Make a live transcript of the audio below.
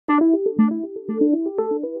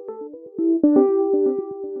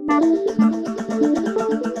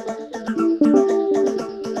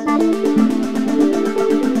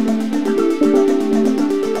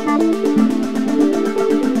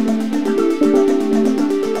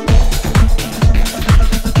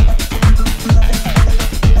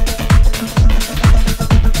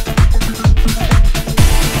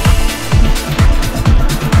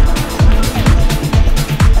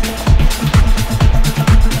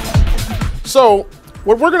So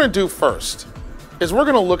what we're going to do first is we're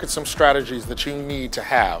going to look at some strategies that you need to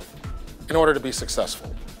have in order to be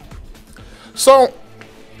successful. So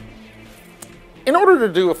in order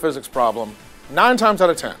to do a physics problem, 9 times out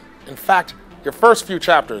of 10, in fact, your first few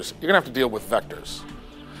chapters, you're going to have to deal with vectors.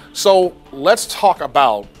 So let's talk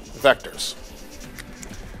about vectors.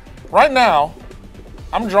 Right now,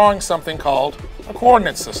 I'm drawing something called a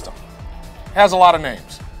coordinate system. It has a lot of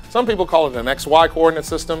names. Some people call it an XY coordinate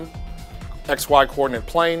system, XY coordinate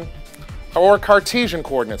plane, or a Cartesian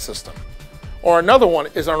coordinate system. Or another one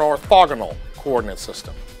is an orthogonal coordinate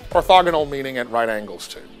system. Orthogonal meaning at right angles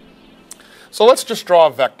to. So let's just draw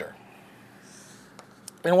a vector.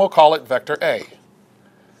 And we'll call it vector A.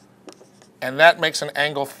 And that makes an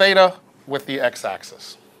angle theta with the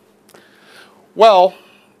x-axis. Well,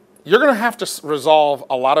 you're going to have to resolve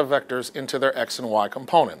a lot of vectors into their x and y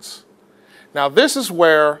components. Now this is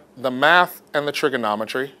where the math and the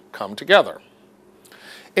trigonometry come together.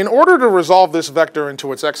 In order to resolve this vector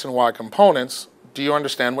into its x and y components, do you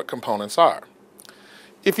understand what components are?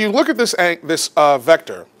 If you look at this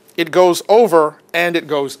vector, it goes over and it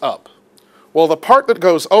goes up. Well, the part that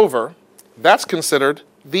goes over, that's considered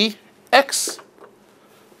the x.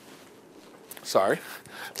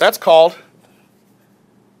 That's called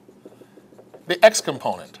the x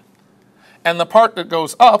component. And the part that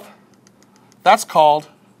goes up, that's called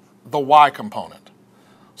the y component.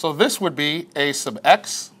 So this would be a sub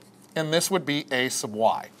x, and this would be a sub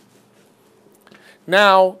y.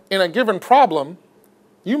 Now, in a given problem,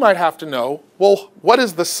 you might have to know, well, what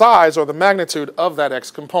is the size or the magnitude of that x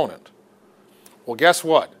component? Well, guess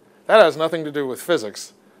what? That has nothing to do with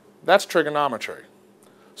physics. That's trigonometry.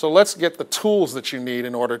 So let's get the tools that you need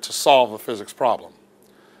in order to solve a physics problem.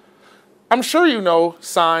 I'm sure you know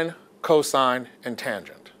sine, cosine, and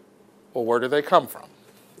tangent. Well, where do they come from?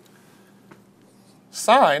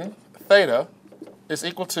 Sine theta is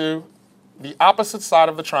equal to the opposite side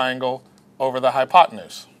of the triangle over the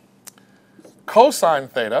hypotenuse. Cosine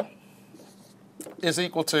theta is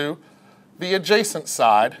equal to the adjacent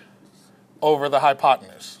side over the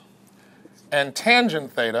hypotenuse. And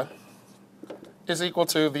tangent theta is equal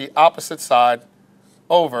to the opposite side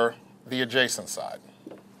over the adjacent side.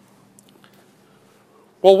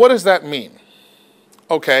 Well, what does that mean?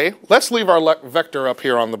 Okay, let's leave our vector up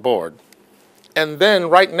here on the board. And then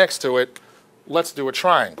right next to it, let's do a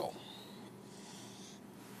triangle.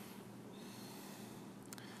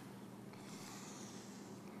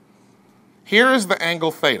 Here is the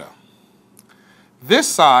angle theta. This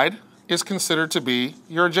side is considered to be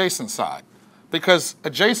your adjacent side because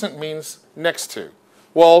adjacent means next to.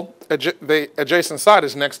 Well, the adjacent side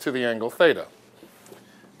is next to the angle theta.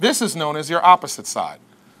 This is known as your opposite side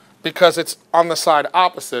because it's on the side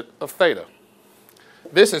opposite of theta.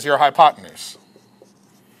 This is your hypotenuse.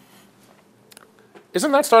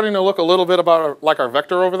 Isn't that starting to look a little bit like our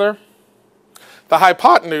vector over there? The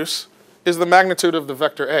hypotenuse is the magnitude of the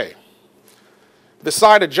vector A. The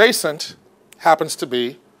side adjacent happens to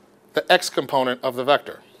be the x component of the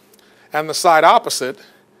vector. And the side opposite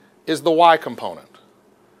is the y component.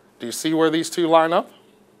 Do you see where these two line up?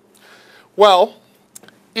 Well,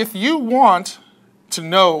 if you want to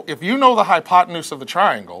know, if you know the hypotenuse of the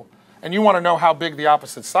triangle, and you want to know how big the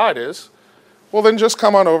opposite side is, well then just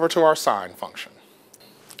come on over to our sine function.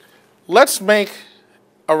 Let's make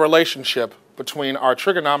a relationship between our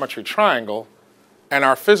trigonometry triangle and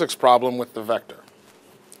our physics problem with the vector.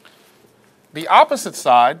 The opposite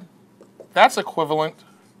side, that's equivalent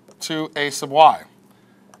to a sub y.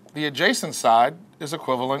 The adjacent side is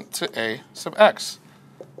equivalent to a sub x.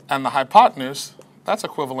 And the hypotenuse, that's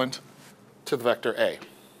equivalent to the vector A.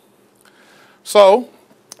 So,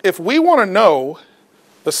 if we want to know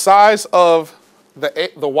the size of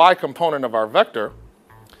the y component of our vector,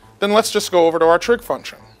 then let's just go over to our trig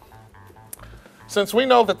function. Since we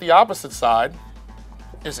know that the opposite side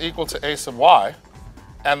is equal to a sub y,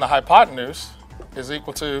 and the hypotenuse is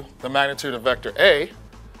equal to the magnitude of vector A,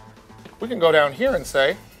 we can go down here and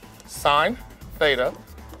say sine theta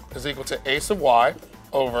is equal to a sub y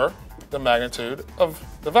over the magnitude of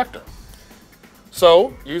the vector.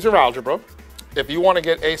 So, use your algebra. If you want to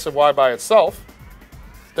get a sub y by itself,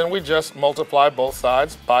 then we just multiply both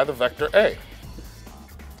sides by the vector A.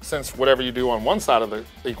 since whatever you do on one side of the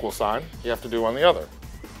equal sign, you have to do on the other.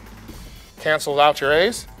 Cancel out your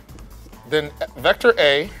a's. Then vector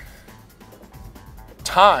A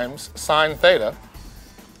times sine theta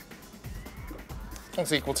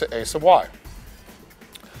is equal to a sub y.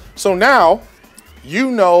 So now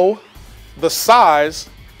you know the size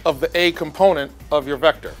of the a component of your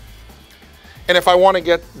vector. And if I want to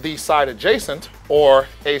get the side adjacent, or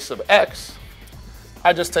a sub x,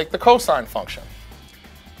 I just take the cosine function.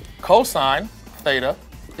 Cosine theta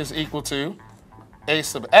is equal to a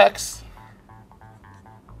sub x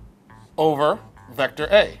over vector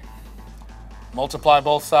A. Multiply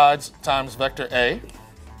both sides times vector A.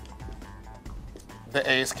 The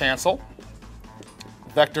a's cancel.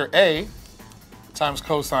 Vector A times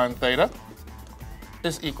cosine theta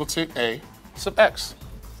is equal to a sub x.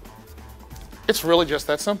 It's really just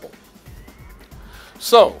that simple.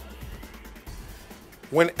 So,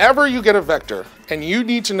 whenever you get a vector and you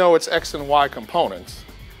need to know its x and y components,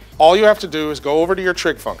 all you have to do is go over to your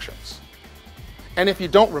trig functions. And if you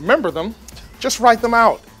don't remember them, just write them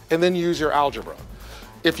out and then use your algebra.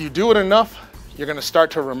 If you do it enough, you're going to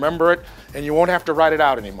start to remember it and you won't have to write it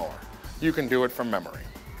out anymore. You can do it from memory.